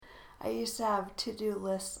I used to have to-do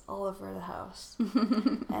lists all over the house,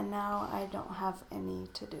 and now I don't have any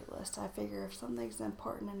to-do list. I figure if something's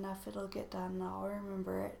important enough, it'll get done and I'll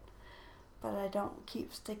remember it. But I don't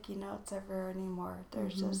keep sticky notes ever anymore.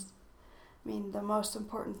 There's just, the most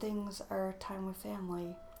important things are time with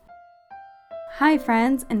family. Hi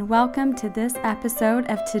friends, and welcome to this episode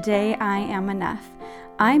of Today I Am Enough.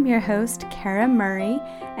 I'm your host, Kara Murray,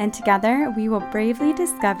 and together we will bravely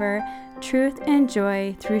discover truth and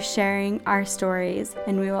joy through sharing our stories,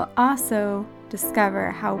 and we will also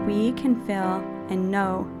discover how we can feel and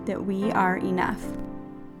know that we are enough.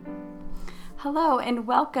 Hello, and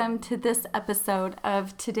welcome to this episode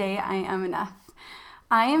of Today I Am Enough.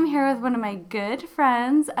 I am here with one of my good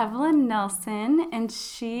friends, Evelyn Nelson, and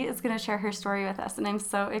she is going to share her story with us, and I'm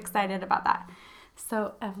so excited about that.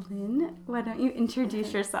 So, Evelyn, why don't you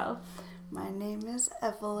introduce yourself? My name is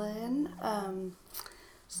Evelyn.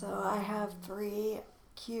 So I have 3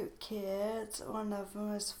 cute kids. One of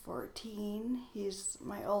them is 14. He's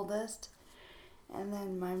my oldest. And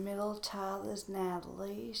then my middle child is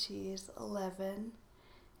Natalie. She's 11.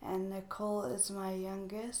 And Nicole is my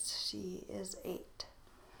youngest. She is 8.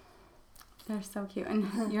 They're so cute.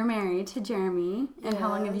 And you're married to Jeremy. And how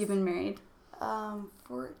long have you been married?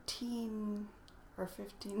 14 or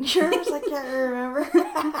 15 years. I can't remember.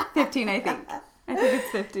 15, I think. I think it's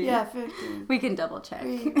 15. Yeah, 15. We can double check.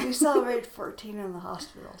 We celebrated 14 in the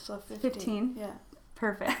hospital, so 15. 15? Yeah.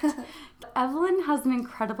 Perfect. Evelyn has an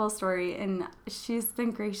incredible story, and she's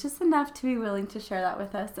been gracious enough to be willing to share that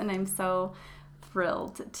with us, and I'm so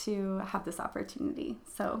thrilled to have this opportunity.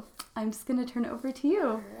 So I'm just going to turn it over to you.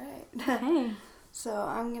 All right. Hey. So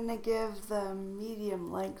I'm going to give the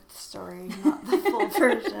medium length story, not the full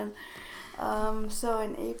version. So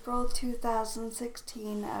in April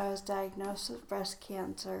 2016, I was diagnosed with breast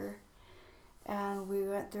cancer, and we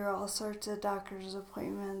went through all sorts of doctor's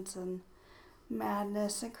appointments and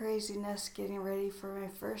madness and craziness getting ready for my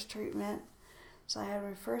first treatment. So I had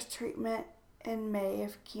my first treatment in May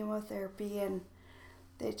of chemotherapy, and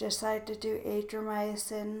they decided to do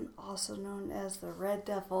Adriamycin, also known as the Red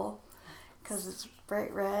Devil, because it's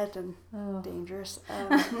bright red and dangerous.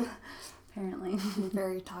 Apparently.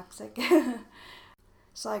 Very toxic.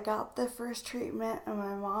 So I got the first treatment, and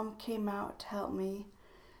my mom came out to help me.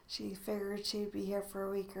 She figured she'd be here for a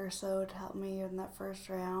week or so to help me in that first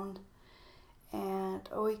round. And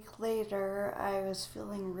a week later, I was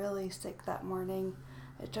feeling really sick that morning.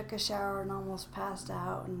 I took a shower and almost passed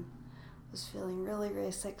out and was feeling really,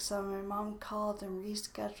 really sick. So my mom called and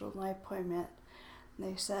rescheduled my appointment. And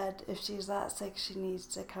they said if she's that sick, she needs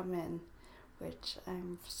to come in, which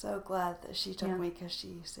I'm so glad that she took me because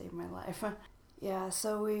she saved my life. Yeah,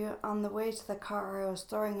 so on the way to the car, I was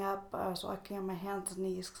throwing up. I was walking on my hands and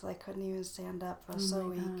knees because I couldn't even stand up. I was so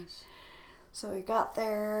weak. Gosh. So we got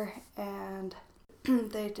there, and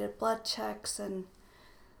they did blood checks, and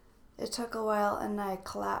it took a while, and I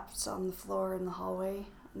collapsed on the floor in the hallway,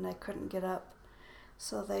 and I couldn't get up.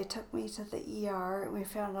 So they took me to the ER, and we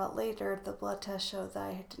found out later the blood test showed that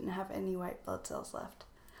I didn't have any white blood cells left.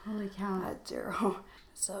 Holy cow. I had 0.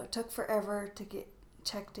 So it took forever to get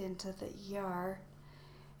checked into the ER,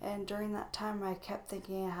 and during that time I kept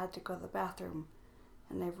thinking I had to go to the bathroom,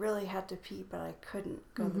 and I really had to pee, but I couldn't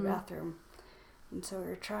go to the bathroom. And so we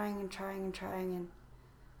were trying, and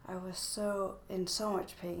I was in so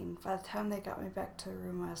much pain. By the time they got me back to the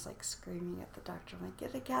room, I was like screaming at the doctor, I'm like,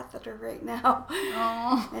 get a catheter right now.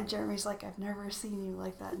 Aww. And Jeremy's like, I've never seen you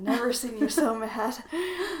like that, never seen you so mad.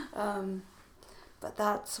 But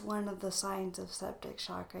that's one of the signs of septic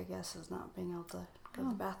shock, I guess, is not being able to go to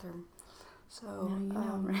the bathroom. So,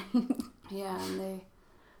 right? Yeah,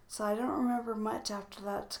 so I don't remember much after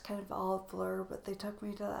that. It's kind of all a blur, but they took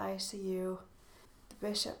me to the ICU. The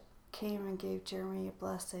bishop came and gave Jeremy a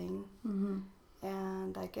blessing,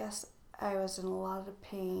 and I guess I was in a lot of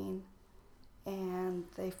pain, and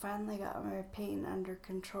they finally got my pain under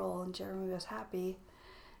control, and Jeremy was happy,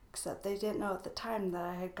 except they didn't know at the time that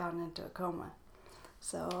I had gone into a coma.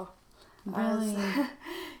 So, really?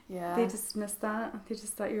 Yeah. They just missed that? They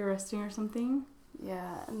just thought you were resting or something?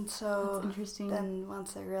 Yeah, and so that's interesting. Then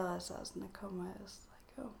once I realized I was in a coma, I was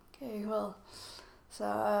like, oh, okay, well, so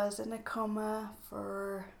I was in a coma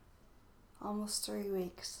for almost 3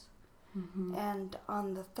 weeks. And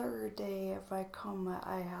on the 3rd day of my coma,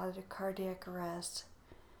 I had a cardiac arrest,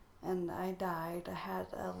 and I died. I had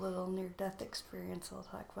a little near-death experience I'll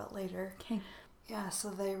talk about later. Okay. Yeah, so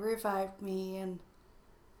they revived me, and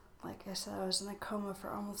like I said, I was in a coma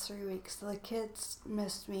for almost 3 weeks. So the kids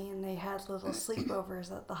missed me, and they had little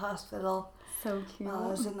sleepovers at the hospital. So cute. While I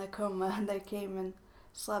was in the coma, and they came and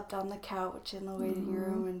slept on the couch in the waiting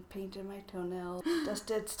room and painted my toenails. Just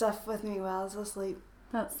did stuff with me while I was asleep.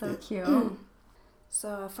 That's so cute.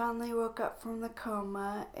 So I finally woke up from the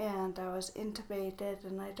coma and I was intubated,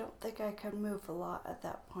 and I don't think I could move a lot at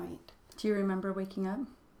that point. Do you remember waking up?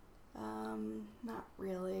 Not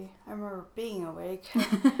really. I remember being awake.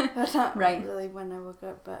 But not really when I woke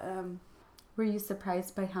up, but Were you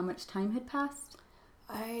surprised by how much time had passed?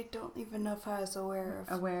 I don't even know if I was aware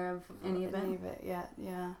of any of it yet.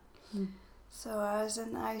 Yeah. So I was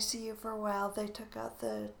in the ICU for a while. They took out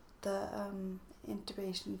the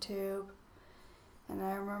intubation tube, and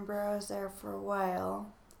I remember I was there for a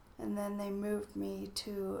while, and then they moved me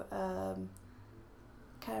to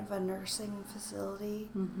kind of a nursing facility,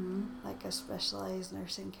 like a specialized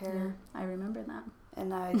nursing care. Yeah, I remember that.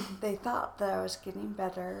 And they thought that I was getting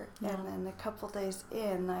better, and then a couple days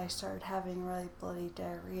in, I started having really bloody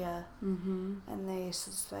diarrhea, and they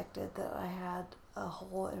suspected that I had a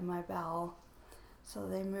hole in my bowel. So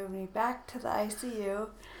they moved me back to the ICU.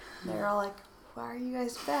 They were all like, "Why are you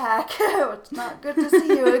guys back? It's not good to see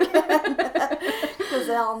you again." Because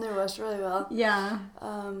they all knew us really well. Yeah.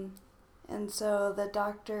 And so the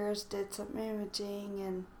doctors did some imaging,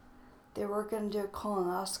 and they were going to do a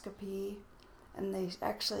colonoscopy, and they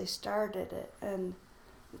actually started it. And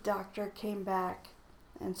the doctor came back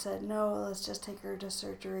and said, "No, let's just take her to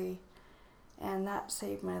surgery." And that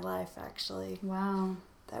saved my life, actually. Wow.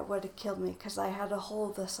 That would have killed me because I had a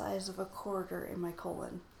hole the size of a quarter in my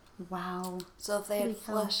colon. Wow. So if they had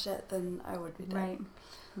flushed it, then I would be dead. Right.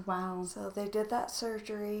 Wow. So they did that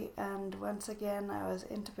surgery, and once again I was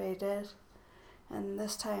intubated, and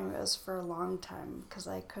this time it was for a long time because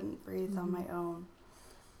I couldn't breathe on my own.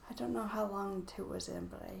 I don't know how long the tube was in,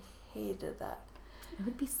 but I hated that. It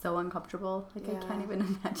would be so uncomfortable. I can't even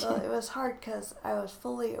imagine. Well, it was hard because I was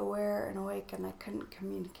fully aware and awake, and I couldn't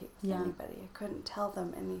communicate with anybody. I couldn't tell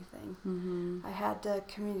them anything. I had to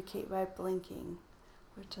communicate by blinking,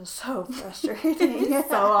 which is so frustrating.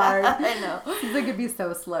 So hard. I know. It could be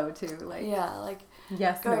so slow too.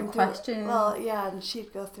 Yes, going no through, question. Well, yeah, and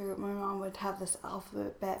she'd go through. My mom would have this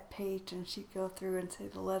alphabet page, and she'd go through and say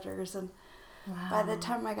the letters. And by the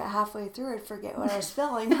time I got halfway through, I'd forget what I was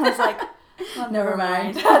spelling. I was like, well, never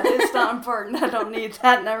mind. It's not important. I don't need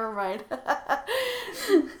that. Never mind.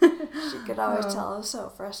 She could always tell. It was so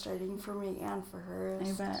frustrating for me and for her.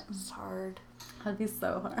 I bet. It's hard. That'd be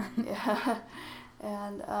so hard. Yeah.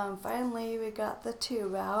 And finally we got the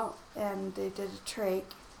tube out, and they did a trach.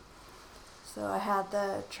 So I had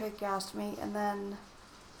the tracheostomy, and then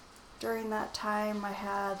during that time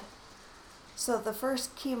so the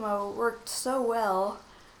first chemo worked so well,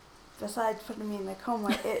 besides putting me in a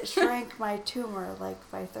coma, it shrank my tumor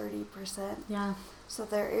by 30%. Yeah. So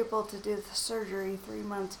they're able to do the surgery 3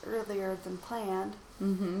 months earlier than planned.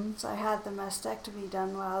 So I had the mastectomy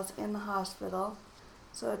done while I was in the hospital.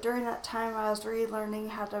 So during that time I was relearning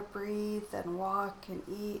how to breathe and walk and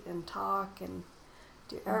eat and talk and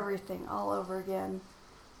do everything all over again.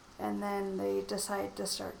 And then they decided to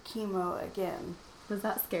start chemo again. Was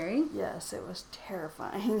that scary? Yes, it was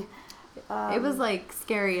terrifying. It was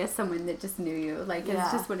scary as someone that just knew you.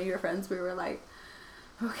 It's just one of your friends. We were like,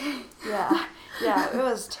 okay. Yeah, it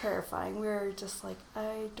was terrifying. We were just like,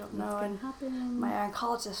 I don't know. What's going to happen? My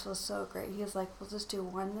oncologist was so great. He was like, we'll just do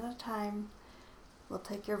one at a time. We'll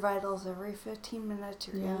take your vitals every 15 minutes.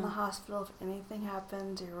 You're in the hospital. If anything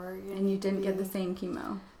happens, you're where you And you didn't get the same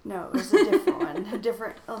chemo? No, it was a different one.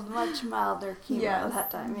 A much milder chemo at that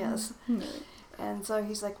time, yes. And so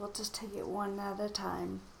he's like, we'll just take it one at a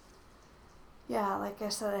time. Yeah, like I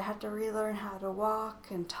said, I had to relearn how to walk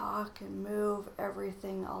and talk and move,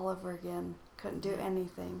 everything all over again. Couldn't do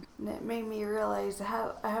anything. And it made me realize I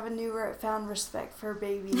have a newfound respect for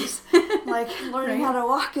babies. Learning how to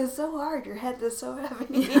walk is so hard. Your head is so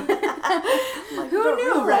heavy. Who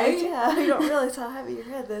knew, right? Yeah, you don't realize how heavy your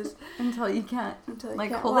head is. Until you can't. Until you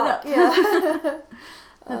can't hold walk. it up. Yeah.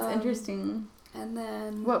 That's interesting. And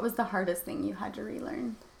then... What was the hardest thing you had to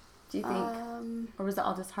relearn, do you think? Or was it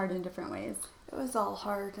all just hard in different ways? It was all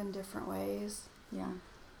hard in different ways. Yeah.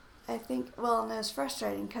 I think, and it was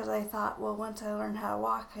frustrating because I thought, once I learn how to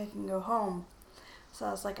walk, I can go home. So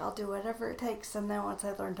I was like, I'll do whatever it takes. And then once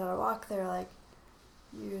I learned how to walk, they're like,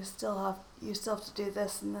 you still have to do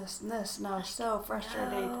this and this and this. And I was so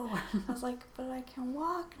frustrated. No. I was like, but I can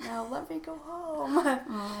walk now. Let me go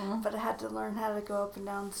home. But I had to learn how to go up and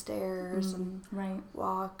down stairs and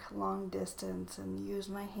walk long distance and use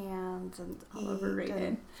my hands and all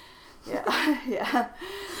overrated. Yeah.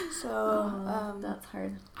 So that's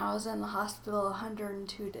hard. I was in the hospital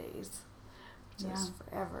 102 days, which is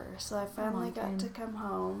forever. So I finally got to come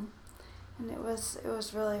home, And it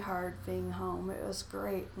was really hard being home. It was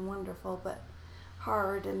great and wonderful, but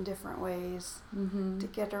hard in different ways to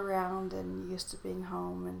get around and used to being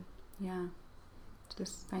home and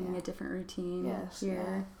just finding a different routine yes,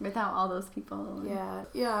 here without all those people. I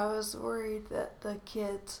was worried that the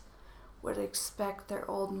kids would expect their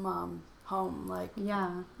old mom home, like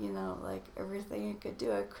like everything I could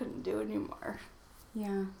do I couldn't do anymore.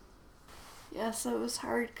 So it was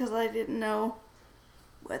hard because I didn't know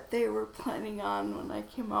what they were planning on when I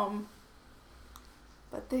came home,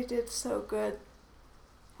 but they did so good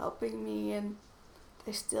helping me, and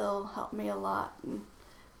they still help me a lot, and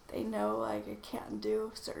they know like I can't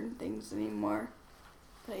do certain things anymore.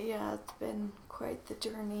 But it's been quite the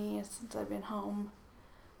journey since I've been home.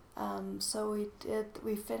 So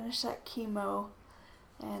we finished that chemo,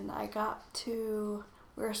 and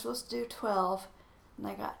we were supposed to do 12, and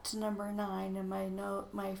I got to number 9, and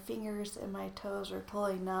my fingers and my toes were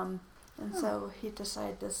totally numb, and so he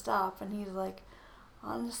decided to stop, and he's like,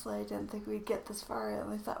 honestly, I didn't think we'd get this far. I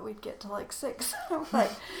only thought we'd get to like 6. I'm like,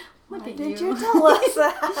 why did you tell us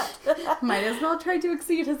that? Might as well try to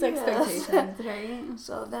exceed his expectations, right?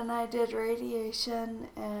 So then I did radiation,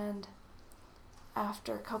 and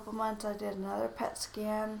after a couple months I did another PET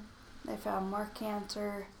scan. They found more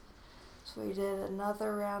cancer. So we did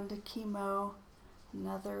another round of chemo,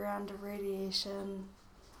 another round of radiation.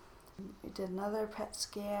 We did another PET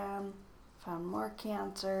scan, found more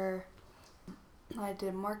cancer. I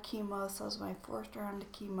did more chemo, so it was my 4th round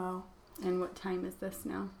of chemo. And what time is this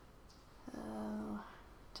now?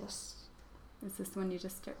 Is this when you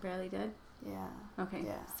just barely did? Yeah. Okay.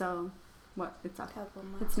 Yeah. So, what? It's a couple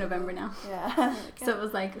months. It's November now. Yeah. So it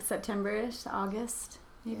was like September-ish, August,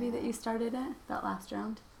 maybe that you started it, that last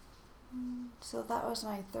round. So that was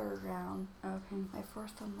my 3rd round. Okay. My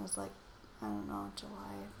 4th one was like, I don't know, July,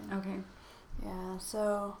 I think. Okay. Yeah.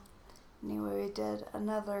 So anyway, we did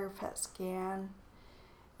another PET scan,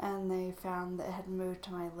 and they found that it had moved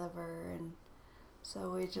to my liver, and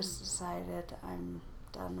so we just decided I'm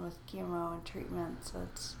done with chemo and treatment. So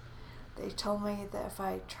they told me that if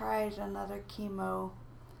I tried another chemo,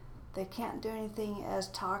 they can't do anything as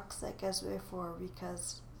toxic as before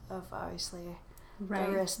because of obviously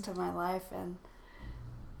the risk to my life, and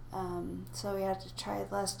so we had to try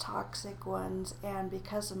less toxic ones, and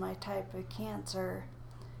because of my type of cancer,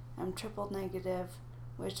 I'm triple negative,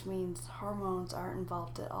 which means hormones aren't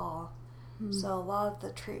involved at all. So a lot of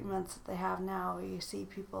the treatments that they have now, you see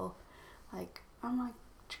people like, I'm like,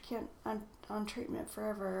 I'm on treatment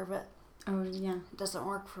forever, but it doesn't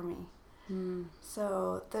work for me.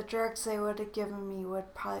 So the drugs they would have given me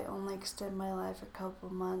would probably only extend my life a couple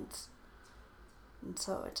months, and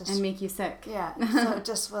so it just and make you sick. So it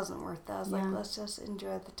just wasn't worth it. I was like, let's just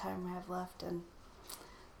enjoy the time I have left and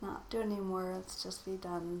not do anymore. Let's just be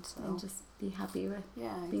done. So and just be happy with being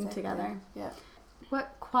exactly. together. Yeah.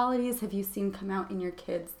 What qualities have you seen come out in your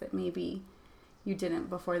kids that maybe you didn't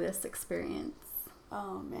before this experience?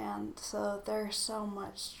 Oh man, so they're so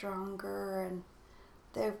much stronger, and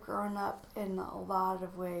they've grown up in a lot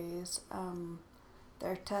of ways.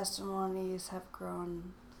 Their testimonies have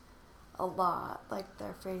grown a lot. Like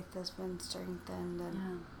their faith has been strengthened,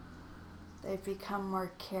 and they've become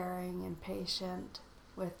more caring and patient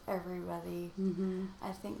with everybody.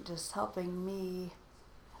 I think just helping me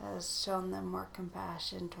has shown them more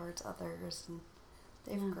compassion towards others, and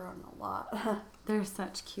they've grown a lot. They're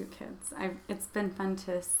such cute kids. It's been fun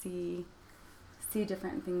to see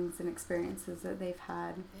different things and experiences that they've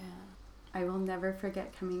had. I will never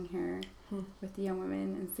forget coming here with the young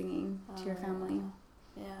women and singing to your family.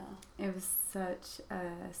 It was such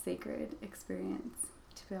a sacred experience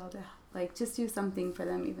to be able to just do something for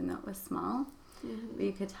them, even though it was small. But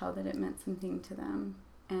you could tell that it meant something to them,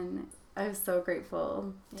 and I was so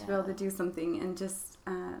grateful to be able to do something and just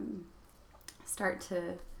start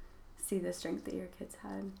to see the strength that your kids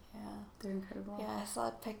had. They're incredible. I saw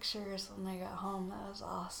pictures when I got home. That was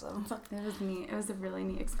awesome. It was neat. It was a really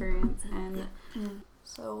neat experience. And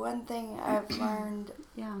so one thing I've learned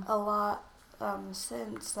a lot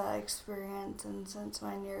since that experience and since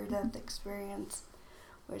my near-death experience,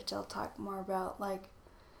 which I'll talk more about,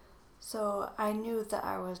 so I knew that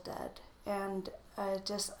I was dead, and I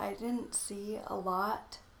didn't see a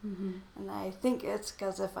lot, and I think it's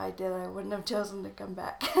because if I did, I wouldn't have chosen to come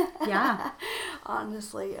back.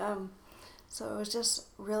 Honestly, so it was just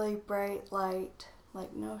really bright light,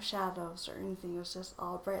 like no shadows or anything. It was just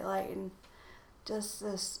all bright light and just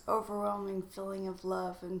this overwhelming feeling of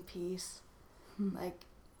love and peace. I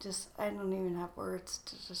don't even have words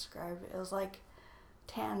to describe it. It was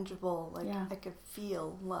tangible, I could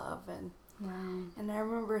feel love, and I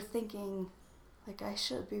remember thinking like I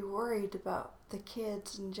should be worried about the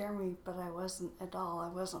kids and Jeremy, but I wasn't at all. I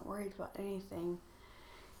wasn't worried about anything.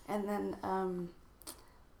 And then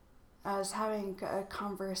I was having a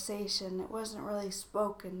conversation. It wasn't really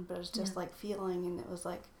spoken, but it was just like feeling, and it was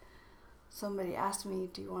like somebody asked me,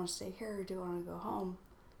 do you want to stay here or do you want to go home?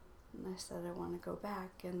 And I said, I want to go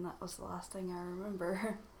back, and that was the last thing I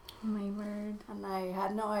remember. Oh my word. And I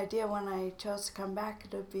had no idea when I chose to come back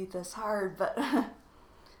it would be this hard, but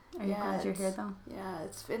Are you glad you're here though? Yeah,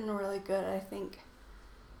 it's been really good. I think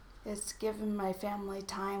it's given my family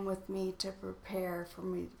time with me to prepare for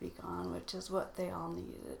me to be gone, which is what they all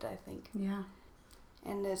needed, I think. Yeah.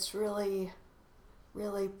 And it's really,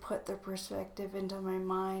 really put the perspective into my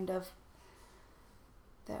mind of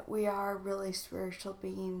that we are really spiritual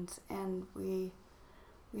beings, and we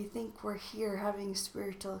think we're here having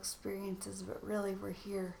spiritual experiences, but really we're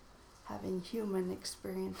here having human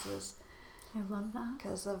experiences. I love that.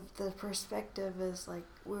 Because of the perspective is like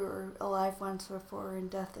we were alive once before and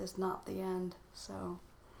death is not the end. So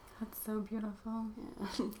that's so beautiful.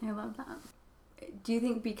 Yeah. I love that. Do you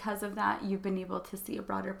think because of that you've been able to see a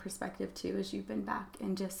broader perspective too as you've been back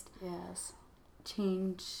and just Yes.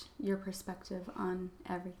 change your perspective on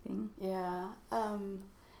everything? Yeah.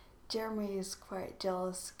 Jeremy is quite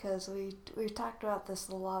jealous because we've talked about this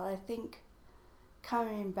a lot. I think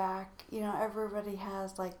coming back, everybody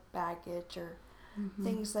has like baggage or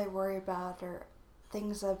things they worry about or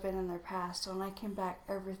things that have been in their past. When I came back,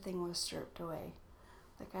 everything was stripped away.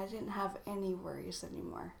 Like I didn't have any worries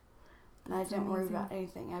anymore. And I didn't worry about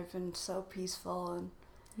anything. I've been so peaceful,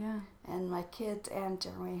 and my kids and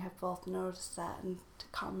Jeremy have both noticed that and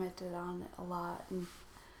commented on it a lot. And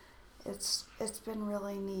it's been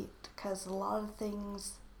really neat because a lot of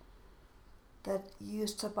things that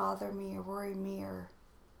used to bother me or worry me, or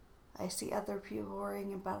I see other people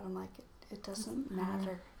worrying about, I'm like, it doesn't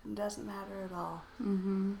matter. It doesn't matter at all.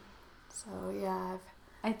 Mm-hmm. So yeah,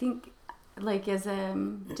 I think like as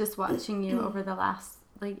just watching you over the last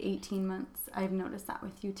like 18 months, I've noticed that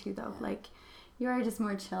with you too though. Like you are just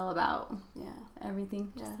more chill about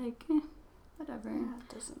everything. Just like whatever. Yeah,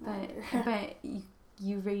 it doesn't matter. But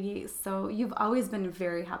you radiate, so you've always been a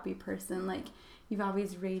very happy person. Like you've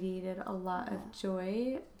always radiated a lot of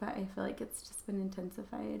joy, but I feel like it's just been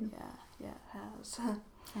intensified. Yeah, it has.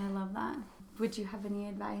 I love that. Would you have any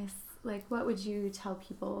advice? Like what would you tell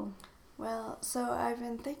people? Well, so I've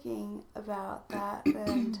been thinking about that,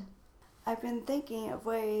 and I've been thinking of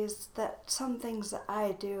ways that some things that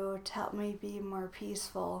I do to help me be more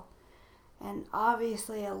peaceful. And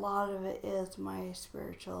obviously a lot of it is my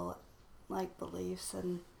spiritual beliefs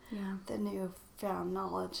and the newfound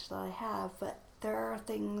knowledge that I have, but there are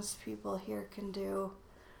things people here can do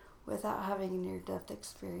without having a near-death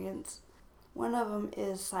experience. One of them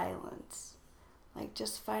is silence. Like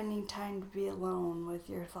just finding time to be alone with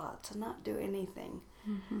your thoughts and not do anything.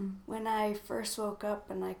 Mm-hmm. When I first woke up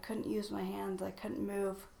and I couldn't use my hands, I couldn't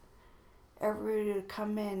move, everybody would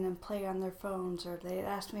come in and play on their phones, or they'd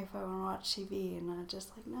ask me if I want to watch TV, and I'd just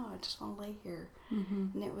like, no, I just want to lay here. Mm-hmm.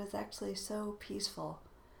 And it was actually so peaceful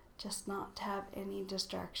just not to have any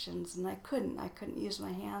distractions. And I couldn't use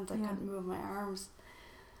my hands, I couldn't move my arms.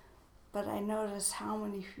 But I noticed how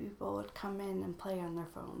many people would come in and play on their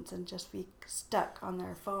phones and just be stuck on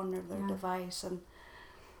their phone or their device. And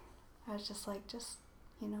I was just like,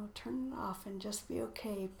 turn it off and just be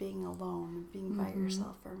okay being alone and being by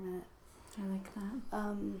yourself for a minute. I like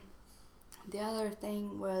that. The other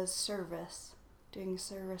thing was service, doing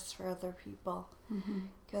service for other people.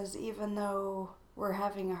 Because even though we're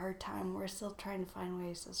having a hard time, we're still trying to find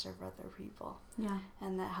ways to serve other people. Yeah.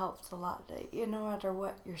 And that helps a lot. No matter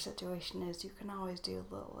what your situation is, you can always do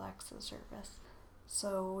a little extra service.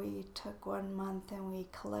 So we took 1 month and we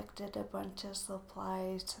collected a bunch of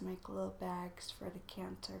supplies to make little bags for the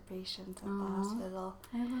cancer patients at the hospital.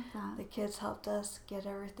 I love that. The kids helped us get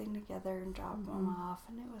everything together and drop them off,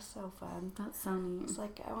 and it was so fun. That's so neat. It's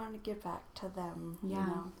like I want to give back to them,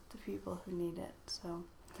 the people who need it. So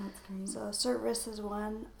that's great. So service is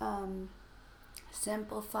one.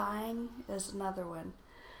 Simplifying is another one.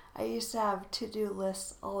 I used to have to-do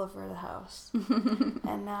lists all over the house,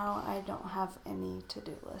 and now I don't have any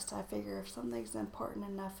to-do list. I figure if something's important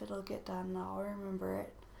enough, it'll get done, and I'll remember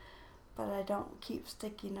it. But I don't keep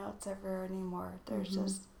sticky notes ever anymore. There's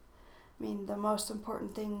just, the most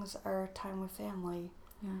important things are time with family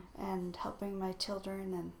and helping my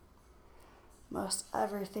children, and most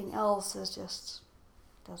everything else is just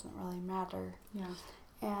doesn't really matter. Yeah.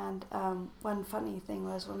 And one funny thing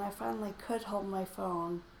was when I finally could hold my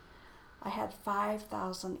phone, I had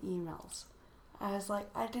 5,000 emails. I was like,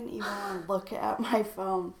 I didn't even want to look at my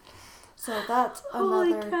phone. So that's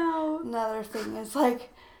Holy cow. another thing is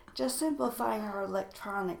like just simplifying our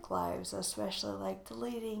electronic lives, especially like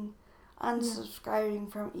deleting,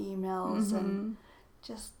 unsubscribing from emails, and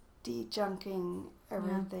just de-junking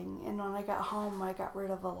everything. And when I got home, I got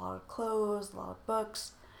rid of a lot of clothes, a lot of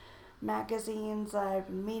books, magazines that I've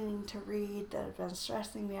been meaning to read that have been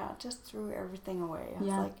stressing me out. Just threw everything away. I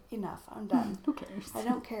was like, enough, I'm done. Who cares? I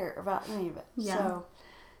don't care about any of it. So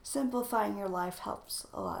simplifying your life helps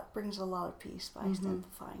a lot, brings a lot of peace by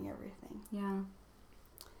simplifying everything. Yeah.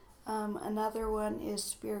 Another one is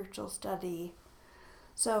spiritual study.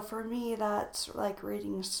 So for me, that's like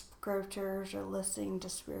reading scriptures or listening to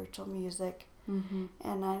spiritual music. And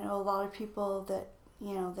I know a lot of people that,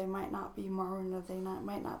 you know, they might not be Mormon or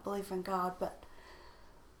might not believe in God, but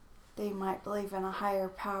they might believe in a higher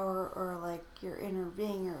power or like your inner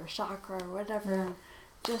being or a chakra or whatever.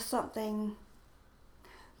 Just something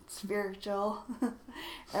spiritual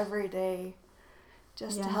every day,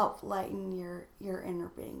 just to help lighten your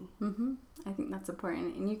inner being. I think that's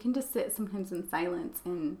important, and you can just sit sometimes in silence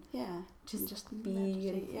and just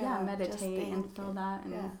meditate and feel that.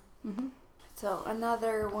 And, So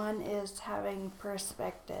another one is having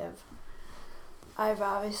perspective. I've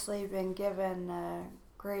obviously been given a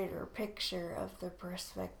greater picture of the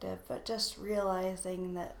perspective, but just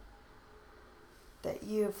realizing that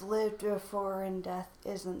you've lived before and death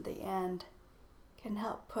isn't the end can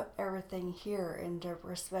help put everything here into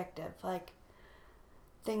perspective. Like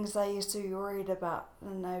things I used to be worried about,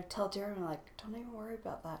 and I tell Jeremy, like, don't even worry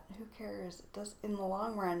about that. Who cares? It does. In the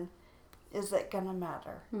long run, is it gonna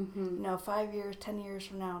matter? You know, 5 years, 10 years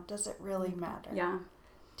from now, does it really matter? Yeah.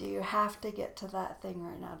 Do you have to get to that thing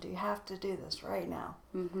right now? Do you have to do this right now?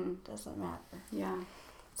 Doesn't matter. Yeah.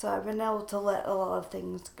 So I've been able to let a lot of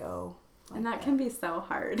things go. Like and that can be so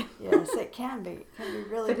hard. Yes, it can be. It can be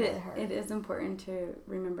really, really hard. It is important to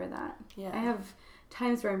remember that. Yeah. I have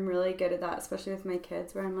times where I'm really good at that, especially with my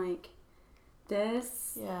kids, where I'm like,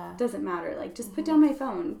 this doesn't matter. Like, just put down my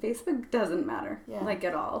phone. Facebook doesn't matter, like,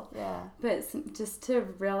 at all. Yeah. But just to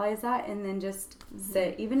realize that and then just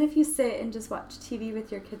sit. Even if you sit and just watch TV with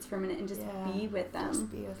your kids for a minute and just be with them. Just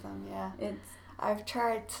be with them, I've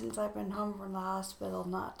tried since I've been home from the hospital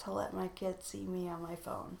not to let my kids see me on my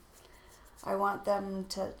phone. I want them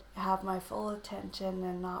to have my full attention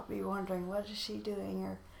and not be wondering, what is she doing?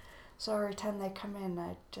 Or so every time they come in,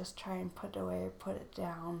 I just try and put it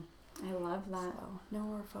down. I love that. So no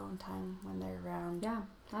more phone time when they're around. Yeah,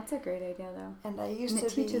 that's a great idea though. And it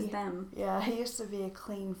teaches them. Yeah, I used to be a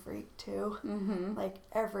clean freak too. Like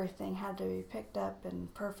everything had to be picked up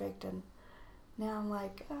and perfect, and now I'm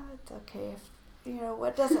like, it's okay if, you know,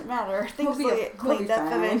 what doesn't matter. Things will get cleaned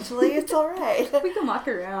up eventually. It's all right. We can walk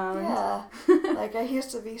around. Yeah. Like I used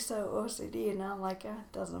to be so OCD, and now I'm like, it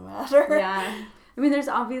doesn't matter. Yeah. I mean, there's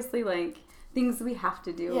obviously like things we have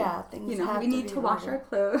to do. Yeah, things have we need to wash our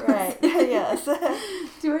clothes. Right. Yes.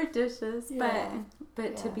 Do our dishes.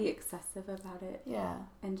 But to be excessive about it. Yeah.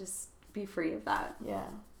 And just be free of that. Yeah.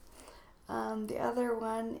 The other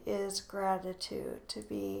one is gratitude, to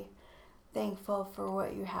be thankful for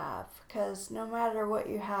what you have, because no matter what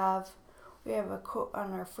you have, we have a quote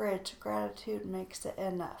on our fridge, gratitude makes it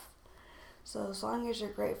enough. So as long as you're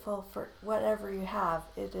grateful for whatever you have,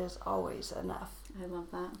 it is always enough. I love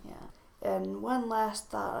that. Yeah. And one last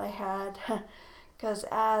thought I had, because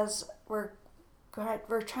as we're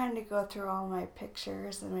trying to go through all my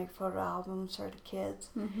pictures and make photo albums for the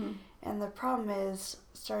kids, and the problem is,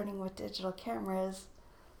 starting with digital cameras,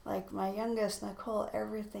 like my youngest, Nicole,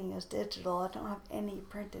 everything is digital. I don't have any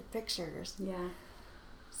printed pictures. Yeah.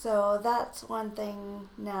 So that's one thing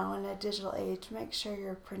now in a digital age. Make sure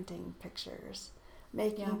you're printing pictures.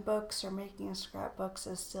 Making books or making scrapbooks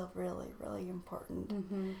is still really, really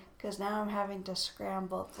important. Because now I'm having to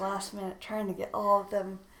scramble at the last minute trying to get all of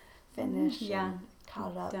them finished and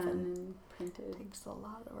caught up. Done and printed. It takes a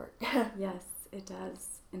lot of work. Yes, it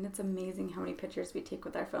does. And it's amazing how many pictures we take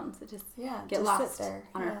with our phones that just get just lost sit there.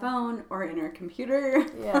 on our phone or in our computer.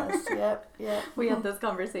 Yes, yep. We had this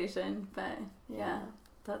conversation, but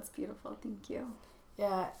that's beautiful. Thank you.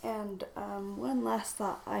 Yeah, and one last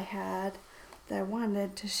thought I had that I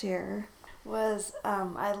wanted to share was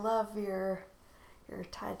I love your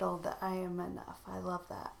title, that I am enough. I love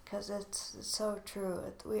that because it's so true.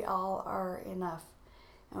 We all are enough,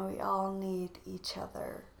 and we all need each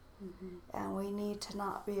other. And we need to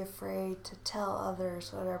not be afraid to tell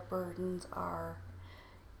others what our burdens are,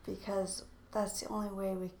 because that's the only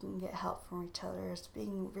way we can get help from each other, is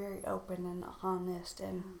being very open and honest.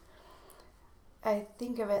 And I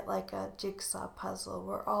think of it like a jigsaw puzzle.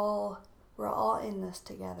 We're all in this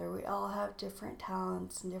together. We all have different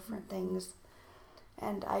talents and different things,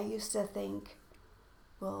 And I used to think,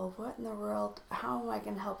 well, what in the world, how am I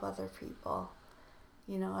going to help other people?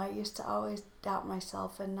 You know, I used to always doubt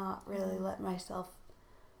myself and not really let myself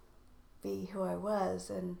be who I was.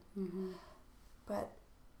 And but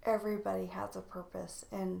everybody has a purpose,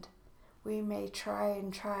 and we may try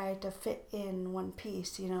to fit in one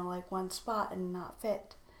piece, you know, like one spot and not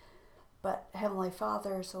fit. But Heavenly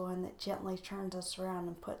Father is the one that gently turns us around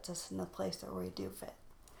and puts us in the place where we do fit.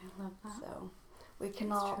 I love that. So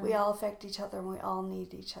we all affect each other, and we all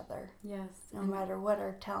need each other. Yes. No matter what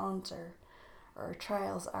our talents or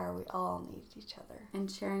trials are, we all need each other.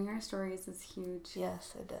 And sharing our stories is huge.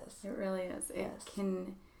 Yes, it is. It really is. Yes.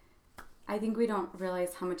 I think we don't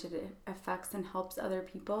realize how much it affects and helps other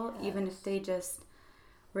people, even if they just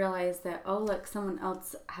realize that, oh, look, someone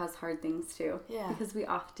else has hard things too. Yeah. Because we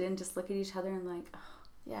often just look at each other and like, oh,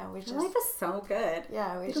 life is so good.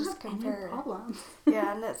 Yeah, we just compare. Any problems.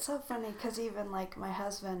 Yeah, and it's so funny because even like my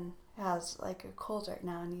husband has like a cold right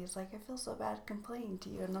now, and he's like, I feel so bad complaining to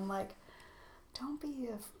you, and I'm like,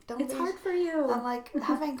 It's hard for you. I'm like,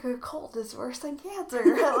 having a cold is worse than cancer.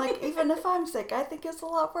 Like, even if I'm sick, I think it's a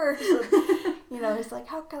lot worse. And, you know, he's like,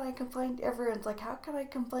 how can I complain? Everyone's like, how can I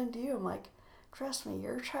complain to you? I'm like, trust me,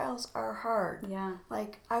 your trials are hard. Yeah.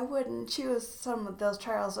 Like, I wouldn't choose some of those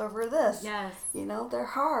trials over this. Yes. You know, they're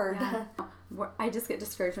hard. Yeah. I just get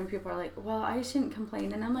discouraged when people are like, well, I shouldn't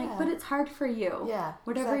complain. And I'm like, but it's hard for you. Yeah.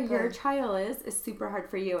 Whatever your trial is super hard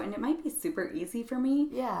for you. And it might be super easy for me.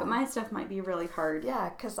 Yeah. But my stuff might be really hard. Yeah,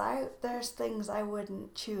 because there's things I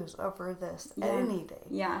wouldn't choose over this any day.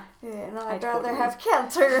 Yeah. And I'd rather have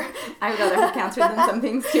cancer. I would rather have cancer than some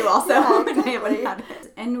things too also. Yeah, exactly.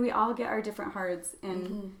 And we all get our different hards.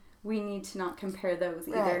 And we need to not compare those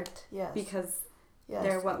either. Right. Yes. Because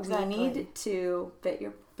they're what we need to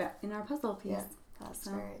fit in our puzzle piece. Yeah, that's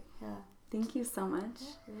right. Yeah. Thank you so much.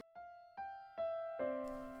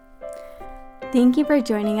 Thank you for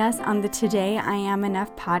joining us on the Today I Am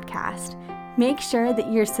Enough podcast. Make sure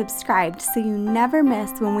that you're subscribed so you never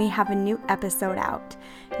miss when we have a new episode out.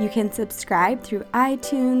 You can subscribe through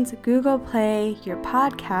iTunes, Google Play, your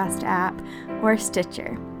podcast app, or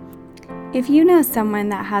Stitcher. If you know someone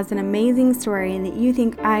that has an amazing story that you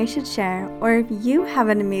think I should share, or if you have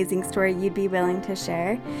an amazing story you'd be willing to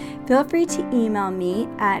share, feel free to email me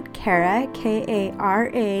at Kara,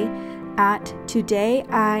 Kara, at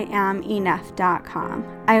todayIamenough.com.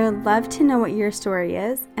 I would love to know what your story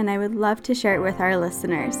is, and I would love to share it with our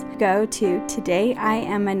listeners. Go to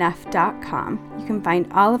todayIamenough.com. You can find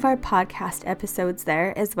all of our podcast episodes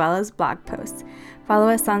there, as well as blog posts. Follow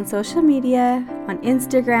us on social media, on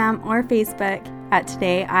Instagram or Facebook at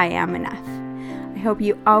Today I Am Enough. I hope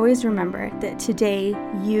you always remember that today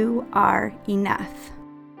you are enough.